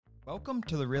Welcome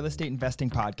to the Real Estate Investing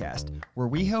Podcast, where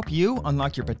we help you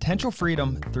unlock your potential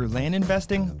freedom through land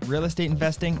investing, real estate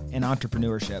investing, and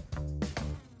entrepreneurship.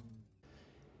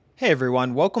 Hey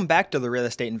everyone, welcome back to the Real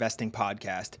Estate Investing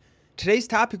Podcast. Today's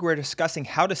topic, we're discussing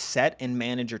how to set and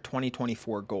manage your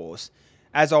 2024 goals.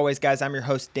 As always, guys, I'm your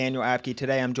host, Daniel Apke.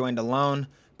 Today I'm joined alone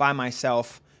by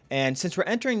myself. And since we're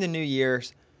entering the new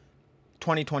year's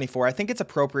 2024, I think it's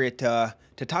appropriate to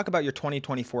talk about your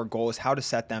 2024 goals, how to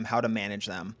set them, how to manage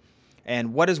them,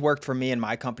 and what has worked for me and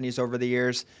my companies over the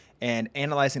years, and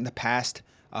analyzing the past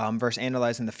versus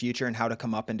analyzing the future, and how to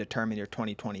come up and determine your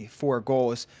 2024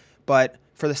 goals. But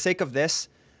for the sake of this,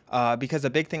 because the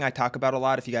big thing I talk about a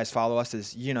lot, if you guys follow us,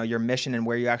 is, your mission and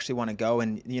where you actually want to go.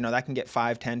 And, that can get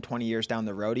 5, 10, 20 years down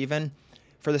the road even.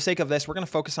 For the sake of this, we're going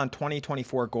to focus on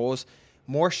 2024 goals,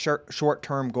 more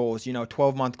short-term goals,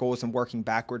 12-month goals, and working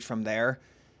backwards from there.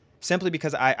 Simply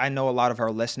because I know a lot of our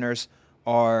listeners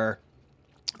are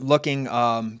looking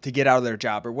to get out of their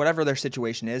job or whatever their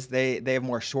situation is. They have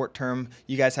more short-term,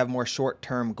 you guys have more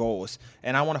short-term goals.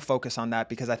 And I want to focus on that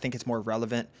because I think it's more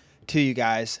relevant to you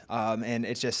guys. And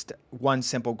it's just one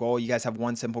simple goal. You guys have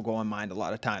one simple goal in mind a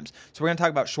lot of times. So we're going to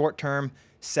talk about short-term,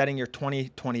 setting your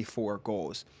 2024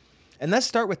 goals. And let's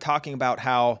start with talking about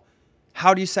how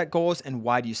do you set goals and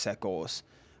why do you set goals?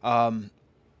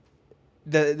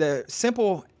 The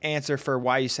simple answer for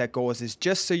why you set goals is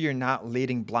just so you're not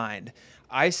leading blind.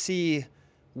 I see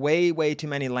way too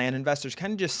many land investors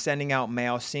kind of just sending out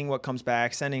mail, seeing what comes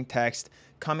back, sending text,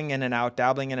 coming in and out,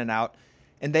 dabbling in and out.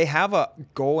 And they have a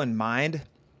goal in mind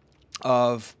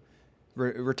of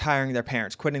retiring their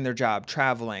parents, quitting their job,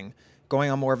 traveling, going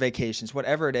on more vacations,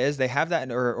 whatever it is. They have that,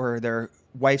 or their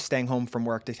wife staying home from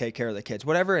work to take care of the kids,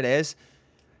 whatever it is.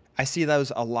 I see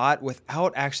those a lot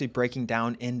without actually breaking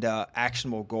down into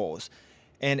actionable goals.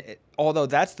 And although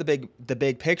that's the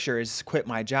big picture is quit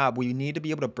my job, we need to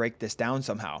be able to break this down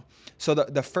somehow. So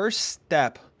the first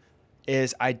step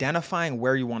is identifying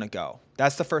where you want to go.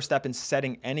 That's the first step in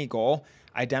setting any goal.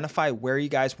 Identify where you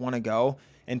guys want to go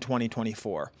in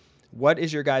 2024. What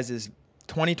is your guys'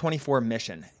 2024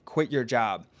 mission? Quit your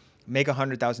job, make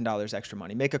 $100,000 extra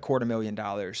money, make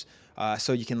 $250,000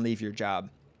 so you can leave your job.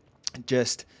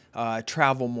 Just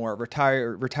travel more,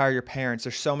 retire your parents.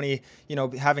 There's so many,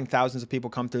 having thousands of people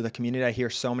come through the community. I hear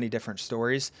so many different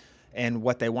stories and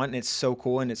what they want. And it's so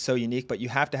cool and it's so unique, but you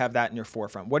have to have that in your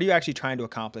forefront. What are you actually trying to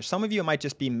accomplish? Some of you, it might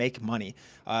just be make money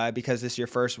because this is your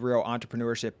first real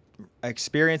entrepreneurship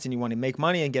experience and you want to make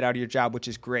money and get out of your job, which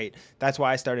is great. That's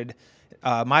why I started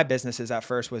my businesses at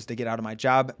first, was to get out of my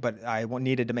job, but I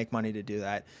needed to make money to do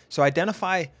that. So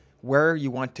identify where you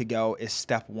want to go is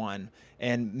step one,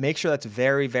 and make sure that's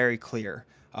very, very clear.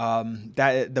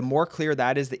 That the more clear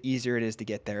that is, the easier it is to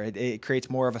get there. It creates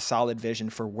more of a solid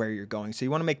vision for where you're going. So you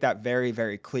want to make that very,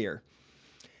 very clear.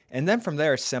 And then from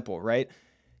there, it's simple, right?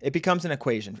 It becomes an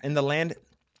equation. In the land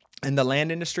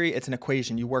industry, it's an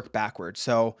equation. You work backwards.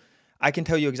 So I can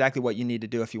tell you exactly what you need to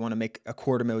do if you want to make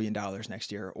 $250,000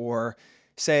 next year, or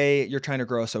say you're trying to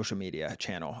grow a social media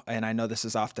channel. And I know this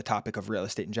is off the topic of real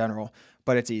estate in general,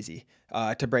 but it's easy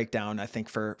to break down, I think,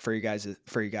 for you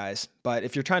guys. But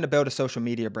if you're trying to build a social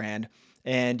media brand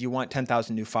and you want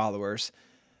 10,000 new followers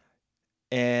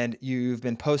and you've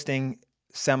been posting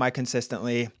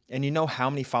semi-consistently and you know how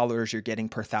many followers you're getting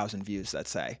per 1,000 views,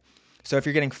 let's say. So if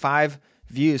you're getting 5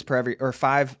 views or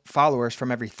 5 followers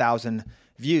from every 1,000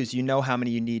 views, you know how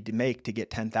many you need to make to get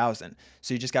 10,000.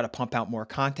 So you just got to pump out more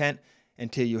content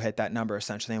until you hit that number,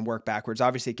 essentially, and work backwards.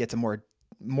 Obviously, it gets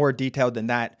more detailed than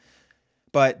that,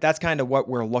 but that's kind of what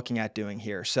we're looking at doing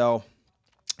here. So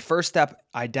first step,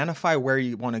 identify where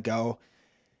you want to go,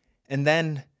 and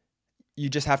then you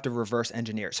just have to reverse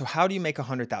engineer. So how do you make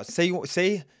 100,000?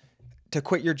 Say to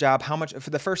quit your job, how much, for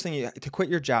the first thing, to quit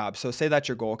your job, so say that's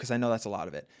your goal, because I know that's a lot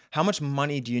of it. How much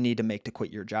money do you need to make to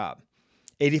quit your job?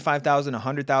 85,000,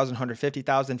 100,000,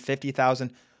 150,000,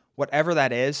 50,000, whatever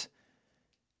that is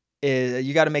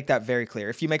you got to make that very clear.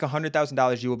 If you make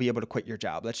 $100,000, you will be able to quit your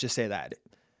job. Let's just say that.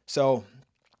 So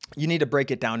you need to break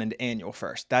it down into annual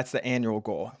first. That's the annual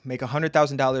goal. Make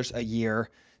 $100,000 a year,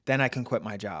 then I can quit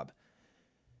my job.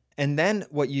 And then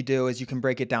what you do is you can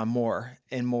break it down more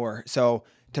and more. So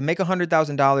to make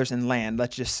 $100,000 in land,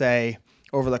 let's just say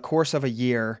over the course of a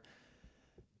year,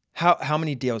 how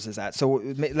many deals is that? So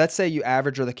let's say you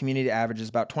average, or the community average is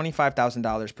about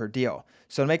 $25,000 per deal.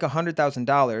 So to make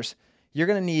 $100,000, you're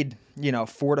going to need,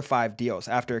 4 to 5 deals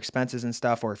after expenses and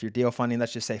stuff. Or if you're deal funding,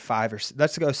 let's just say 5, or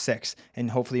let's go 6, and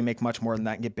hopefully you make much more than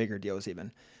that and get bigger deals even.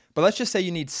 But let's just say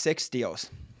you need 6 deals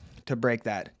to break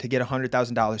that, to get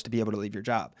 $100,000 to be able to leave your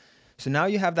job. So now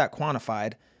you have that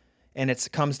quantified, and it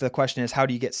comes to the question is, how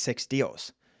do you get 6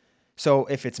 deals? So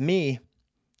if it's me,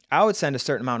 I would send a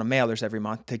certain amount of mailers every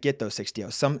month to get those 6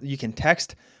 deals. Some you can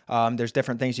text. There's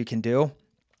different things you can do.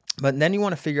 But then you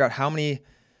want to figure out how many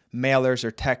mailers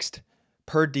or text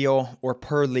per deal or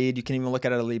per lead. You can even look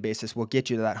at it on a lead basis will get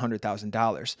you to that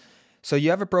 $100,000. So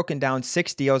you have it broken down,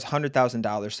 6 deals,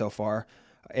 $100,000 so far.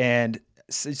 And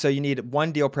so you need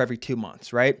one deal per every 2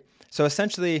 months, right? So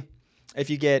essentially,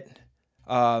 if you get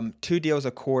 2 deals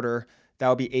a quarter, that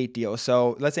would be 8 deals.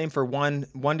 So let's aim for one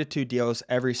to 2 deals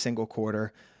every single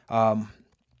quarter,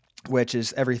 which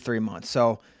is every 3 months.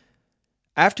 So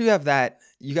after you have that,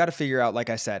 you got to figure out, like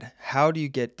I said, how do you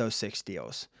get those 6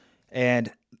 deals?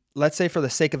 And let's say for the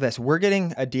sake of this, we're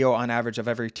getting a deal on average of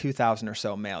every 2,000 or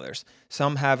so mailers.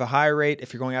 Some have a higher rate.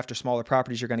 If you're going after smaller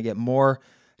properties, you're going to get more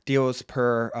deals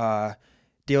per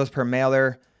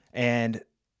mailer and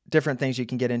different things you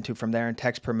can get into from there and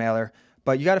text per mailer.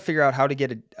 But you got to figure out how to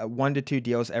get a 1 to 2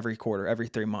 deals every quarter, every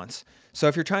 3 months. So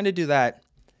if you're trying to do that,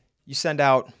 you send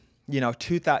out,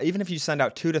 2,000. Even if you send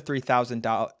out 2,000 to 3,000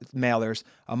 mailers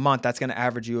a month, that's going to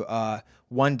average you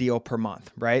 1 deal per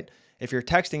month, right? If you're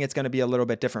texting, it's going to be a little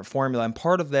bit different formula. And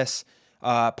part of this,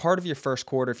 part of your first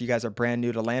quarter, if you guys are brand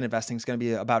new to land investing, is going to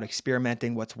be about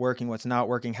experimenting, what's working, what's not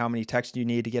working, how many texts you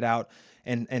need to get out,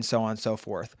 and so on and so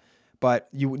forth. But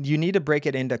you need to break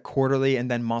it into quarterly and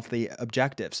then monthly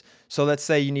objectives. So let's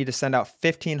say you need to send out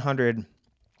 1,500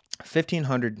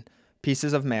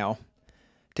 pieces of mail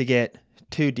to get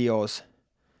 2 deals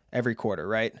every quarter,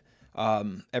 right?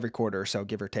 Every quarter or so,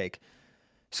 give or take.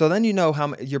 So then you know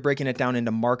how you're breaking it down into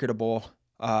marketable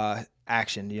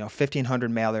action.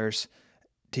 1,500 mailers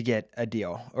to get a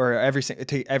deal, or every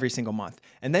single month.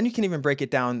 And then you can even break it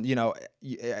down,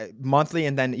 monthly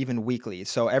and then even weekly.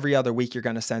 So every other week you're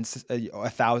going to send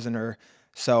 1,000 or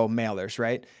so mailers,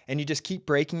 right? And you just keep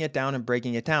breaking it down and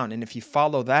breaking it down. And if you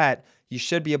follow that, you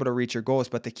should be able to reach your goals.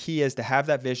 But the key is to have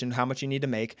that vision, how much you need to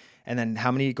make, and then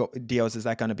how many deals is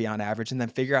that going to be on average, and then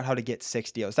figure out how to get 6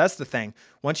 deals. That's the thing.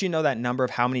 Once you know that number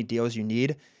of how many deals you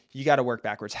need, you got to work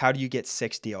backwards. How do you get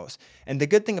 6 deals? And the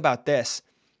good thing about this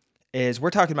is we're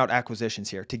talking about acquisitions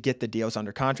here to get the deals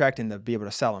under contract and to be able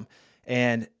to sell them.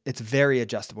 And it's very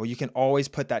adjustable. You can always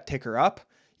put that ticker up.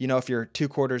 If you're 2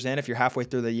 quarters in, if you're halfway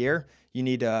through the year, you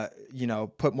need to,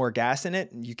 put more gas in it.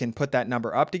 You can put that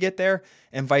number up to get there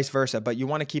and vice versa. But you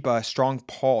want to keep a strong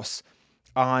pulse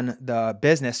on the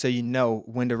business so you know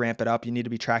when to ramp it up. You need to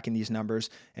be tracking these numbers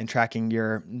and tracking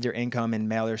your income and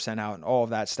mailers sent out and all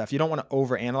of that stuff. You don't want to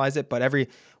overanalyze it, but every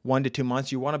 1 to 2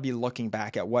 months, you want to be looking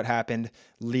back at what happened,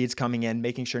 leads coming in,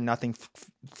 making sure nothing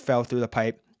fell through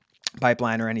the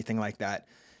pipeline or anything like that.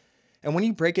 And when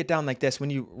you break it down like this, when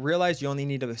you realize you only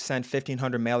need to send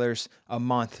 1,500 mailers a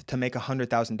month to make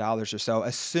 $100,000 or so,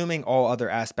 assuming all other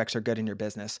aspects are good in your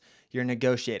business, you're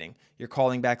negotiating, you're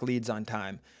calling back leads on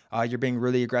time, you're being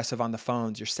really aggressive on the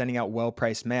phones, you're sending out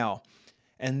well-priced mail.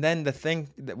 And then the thing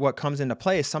that what comes into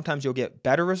play is sometimes you'll get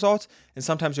better results and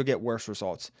sometimes you'll get worse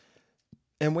results.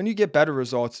 And when you get better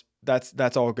results,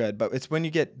 that's all good. But it's when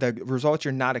you get the results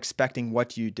you're not expecting, what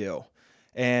do you do?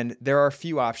 And there are a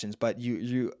few options, but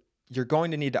you're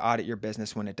going to need to audit your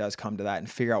business when it does come to that and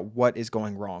figure out what is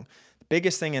going wrong. The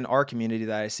biggest thing in our community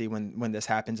that I see when this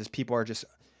happens is people are just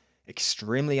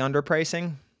extremely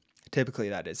underpricing. Typically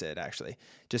that is it, actually.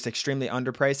 Just extremely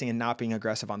underpricing and not being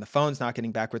aggressive on the phones, not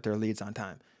getting back with their leads on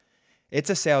time. It's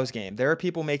a sales game. There are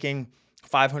people making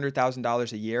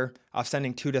 $500,000 a year off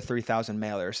sending 2,000 to 3,000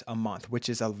 mailers a month, which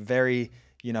is a very,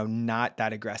 not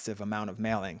that aggressive amount of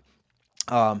mailing.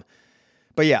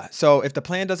 But yeah, so if the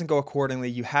plan doesn't go accordingly,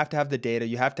 you have to have the data,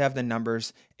 you have to have the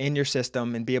numbers in your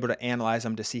system and be able to analyze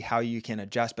them to see how you can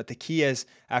adjust. But the key is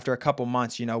after a couple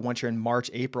months, once you're in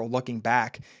March, April, looking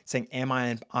back, saying, am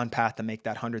I on path to make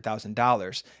that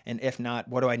 $100,000? And if not,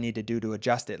 what do I need to do to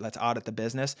adjust it? Let's audit the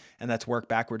business and let's work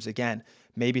backwards again.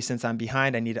 Maybe since I'm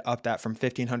behind, I need to up that from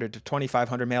 1,500 to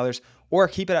 2,500 mailers, or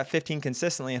keep it at 15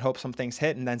 consistently and hope some things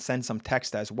hit and then send some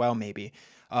text as well, maybe.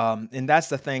 And that's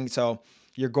the thing. So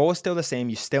your goal is still the same.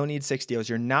 You still need 6 deals.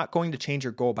 You're not going to change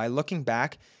your goal by looking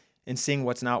back and seeing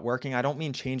what's not working. I don't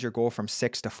mean change your goal from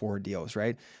 6 to 4 deals,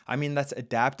 right? I mean, let's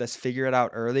adapt. Let's figure it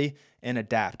out early and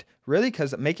adapt. Really,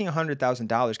 because making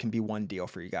 $100,000 can be 1 deal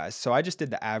for you guys. So I just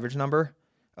did the average number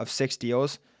of 6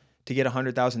 deals to get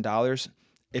 $100,000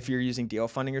 if you're using deal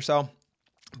funding or so.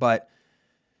 But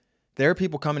there are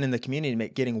people coming in the community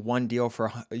getting 1 deal for,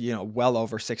 well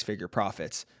over 6-figure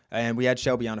profits. And we had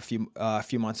Shelby on a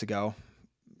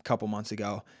couple months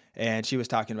ago, and she was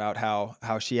talking about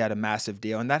how she had a massive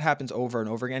deal, and that happens over and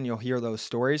over again. You'll hear those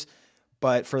stories,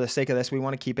 but for the sake of this, we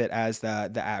want to keep it as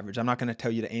the average. I'm not going to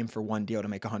tell you to aim for 1 deal to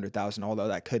make $100,000, although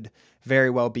that could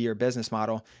very well be your business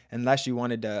model, unless you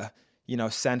wanted to,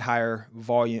 send higher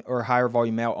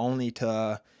volume mail only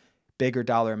to bigger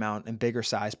dollar amount and bigger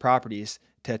size properties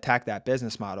to attack that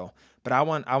business model. But I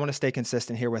want to stay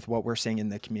consistent here with what we're seeing in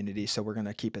the community. So we're going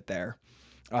to keep it there.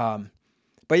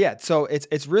 But yeah, so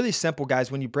it's really simple, guys.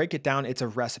 When you break it down, it's a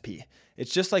recipe.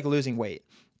 It's just like losing weight.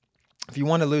 If you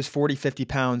want to lose 40, 50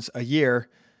 pounds a year,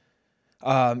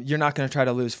 you're not going to try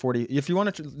to lose 40. If you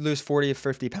want to lose 40 or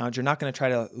 50 pounds, you're not going to try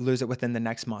to lose it within the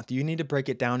next month. You need to break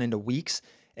it down into weeks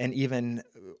and even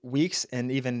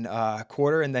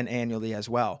quarter, and then annually as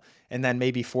well. And then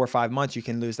maybe 4 or 5 months, you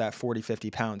can lose that 40,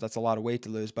 50 pounds. That's a lot of weight to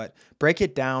lose, but break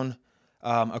it down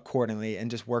accordingly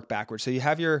and just work backwards. So you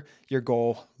have your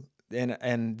goal,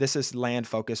 and this is land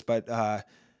focused, but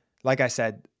like I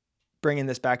said, bringing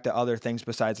this back to other things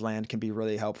besides land can be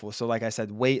really helpful. So like I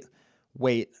said, weight,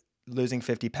 losing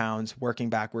 50 pounds,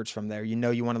 working backwards from there.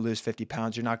 You want to lose 50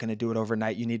 pounds. You're not going to do it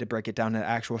overnight. You need to break it down into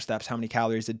actual steps. How many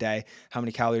calories a day? How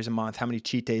many calories a month? How many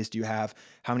cheat days do you have?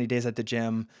 How many days at the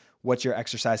gym? What's your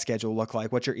exercise schedule look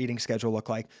like? What's your eating schedule look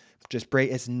like?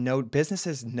 Business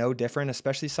is no different,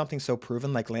 especially something so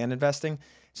proven like land investing.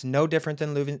 It's no different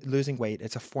than losing weight.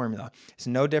 It's a formula. It's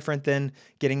no different than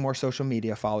getting more social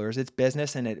media followers. It's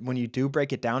business. And when you do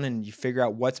break it down and you figure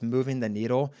out what's moving the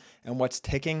needle and what's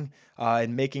ticking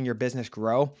and making your business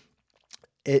grow,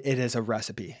 it is a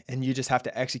recipe. And you just have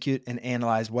to execute and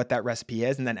analyze what that recipe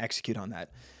is and then execute on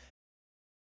that.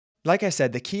 Like I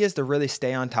said, the key is to really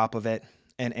stay on top of it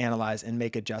and analyze and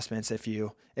make adjustments if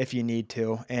you need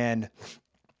to. And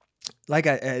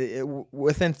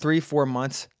within 3-4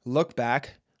 months, look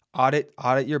back, audit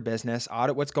your business,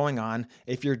 audit what's going on.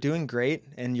 If you're doing great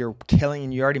and you're killing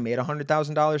and you already made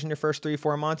 $100,000 in your first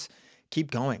 3-4 months,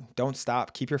 keep going. Don't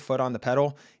stop. Keep your foot on the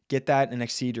pedal. Get that and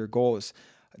exceed your goals.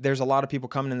 There's a lot of people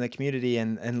coming in the community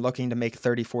and looking to make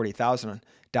 $30,000,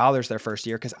 $40,000 their first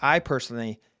year. Because I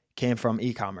personally came from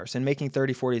e-commerce, and making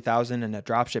 $30,000, $40,000 in a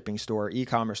drop shipping store,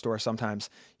 e-commerce store, sometimes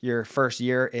your first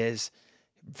year is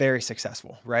very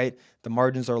successful, right? The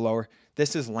margins are lower.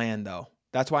 This is land though.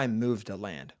 That's why I moved to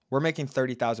land. We're making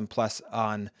 30,000 plus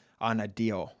on a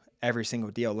deal, every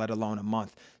single deal, let alone a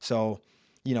month. So,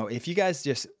 if you guys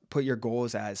just put your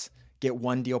goals as get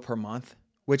one deal per month,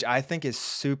 which I think is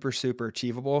super, super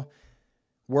achievable,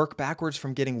 work backwards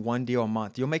from getting one deal a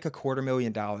month. You'll make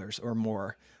 $250,000 or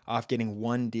more off getting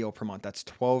one deal per month. That's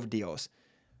 12 deals.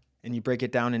 And you break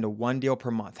it down into one deal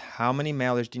per month. How many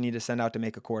mailers do you need to send out to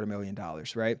make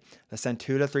 $250,000, right? Let's send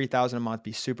 2,000 to 3,000 a month,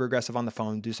 be super aggressive on the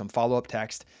phone, do some follow-up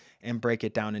text, and break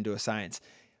it down into a science.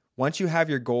 Once you have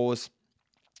your goals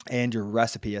and your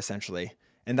recipe, essentially,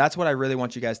 and that's what I really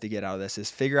want you guys to get out of this, is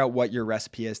figure out what your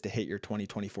recipe is to hit your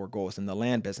 2024 goals in the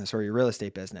land business or your real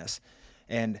estate business.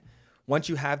 And once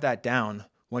you have that down,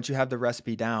 once you have the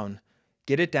recipe down,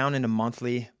 get it down into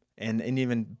monthly and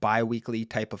even bi-weekly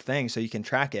type of thing so you can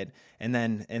track it and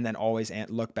then always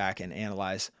look back and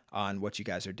analyze on what you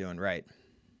guys are doing right.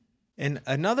 And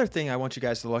another thing I want you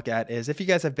guys to look at is, if you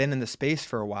guys have been in the space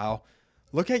for a while,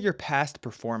 look at your past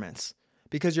performance,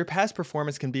 because your past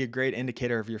performance can be a great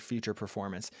indicator of your future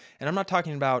performance. And I'm not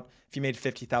talking about if you made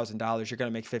 $50,000, you're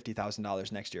going to make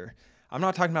 $50,000 next year. I'm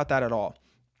not talking about that at all.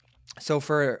 So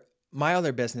for my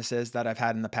other businesses that I've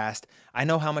had in the past, I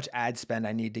know how much ad spend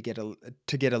I need to get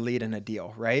a lead in a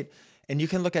deal, right? And you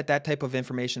can look at that type of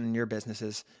information in your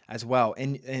businesses as well.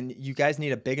 And you guys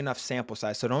need a big enough sample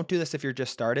size. So don't do this if you're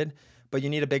just started, but you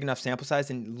need a big enough sample size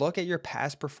and look at your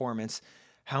past performance.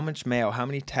 How much mail, how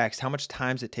many texts, how much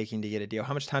time is it taking to get a deal?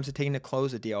 How much time is it taking to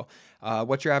close a deal?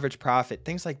 What's your average profit?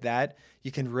 Things like that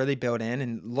you can really build in,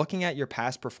 and looking at your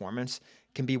past performance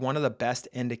can be one of the best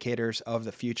indicators of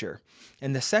the future.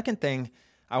 And the second thing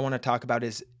I want to talk about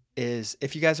is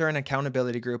if you guys are in an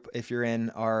accountability group, if you're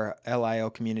in our LIO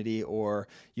community, or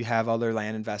you have other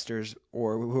land investors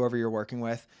or whoever you're working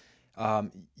with,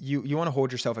 you want to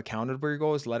hold yourself accountable to your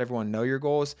goals, let everyone know your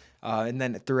goals, and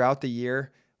then throughout the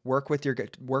year, work with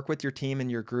your team and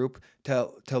your group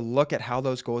to look at how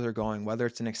those goals are going, whether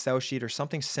it's an Excel sheet or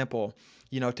something simple,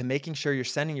 to making sure you're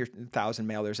sending your 1,000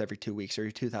 mailers every 2 weeks or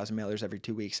your 2,000 mailers every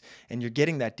 2 weeks, and you're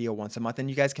getting that deal once a month. And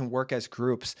you guys can work as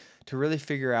groups to really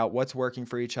figure out what's working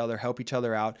for each other, help each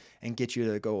other out, and get you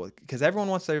to the goal. Because everyone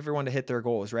wants everyone to hit their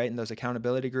goals, right? And those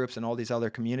accountability groups and all these other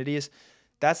communities,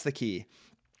 that's the key.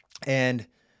 And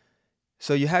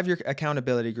so you have your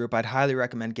accountability group. I'd highly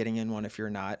recommend getting in one if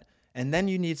you're not. And then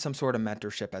you need some sort of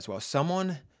mentorship as well.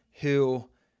 Someone who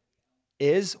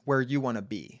is where you want to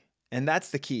be. And that's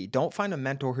the key. Don't find a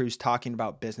mentor who's talking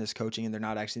about business coaching and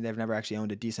they've never actually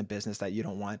owned a decent business that you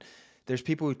don't want. There's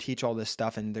people who teach all this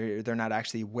stuff and they're not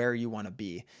actually where you want to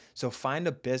be. So find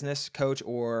a business coach,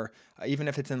 or even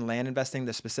if it's in land investing,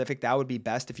 the specific, that would be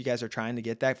best if you guys are trying to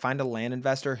get that. Find a land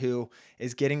investor who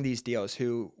is getting these deals,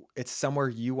 who it's somewhere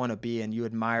you want to be and you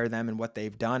admire them and what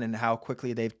they've done and how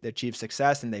quickly they've achieved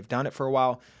success and they've done it for a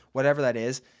while, whatever that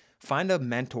is. Find a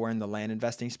mentor in the land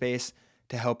investing space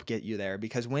to help get you there.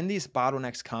 Because when these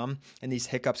bottlenecks come and these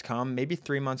hiccups come, maybe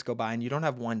 3 months go by and you don't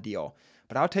have one deal.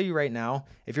 But I'll tell you right now,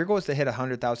 if your goal is to hit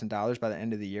 $100,000 by the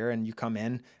end of the year and you come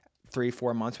in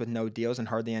 3-4 months with no deals and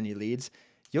hardly any leads,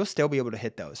 you'll still be able to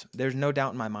hit those. There's no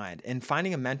doubt in my mind. And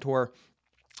finding a mentor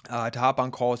to hop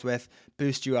on calls with,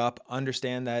 boost you up,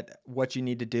 understand that what you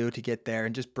need to do to get there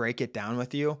and just break it down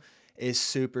with you is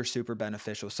super, super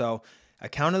beneficial. So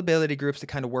accountability groups to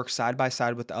kind of work side by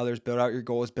side with the others, build out your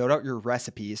goals, build out your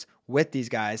recipes with these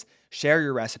guys, share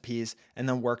your recipes, and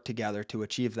then work together to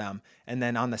achieve them. And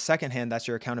then on the second hand, that's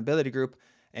your accountability group,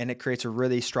 and it creates a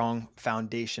really strong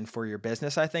foundation for your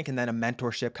business, I think. And then a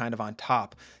mentorship kind of on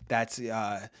top. That's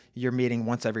you're meeting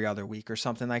once every other week or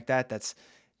something like that. That's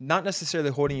not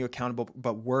necessarily holding you accountable,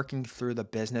 but working through the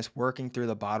business, working through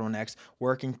the bottlenecks,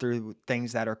 working through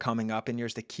things that are coming up in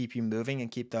yours to keep you moving and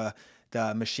keep the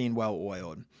machine well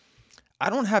oiled. I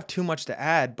don't have too much to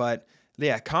add, but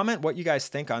yeah, comment what you guys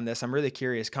think on this. I'm really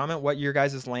curious. Comment what your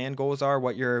guys' land goals are,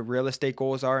 what your real estate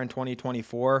goals are in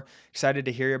 2024. Excited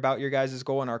to hear about your guys'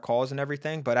 goal and our calls and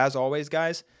everything. But as always,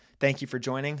 guys, thank you for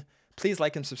joining. Please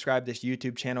like and subscribe to this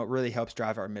YouTube channel. It really helps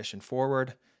drive our mission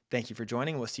forward. Thank you for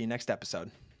joining. We'll see you next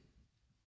episode.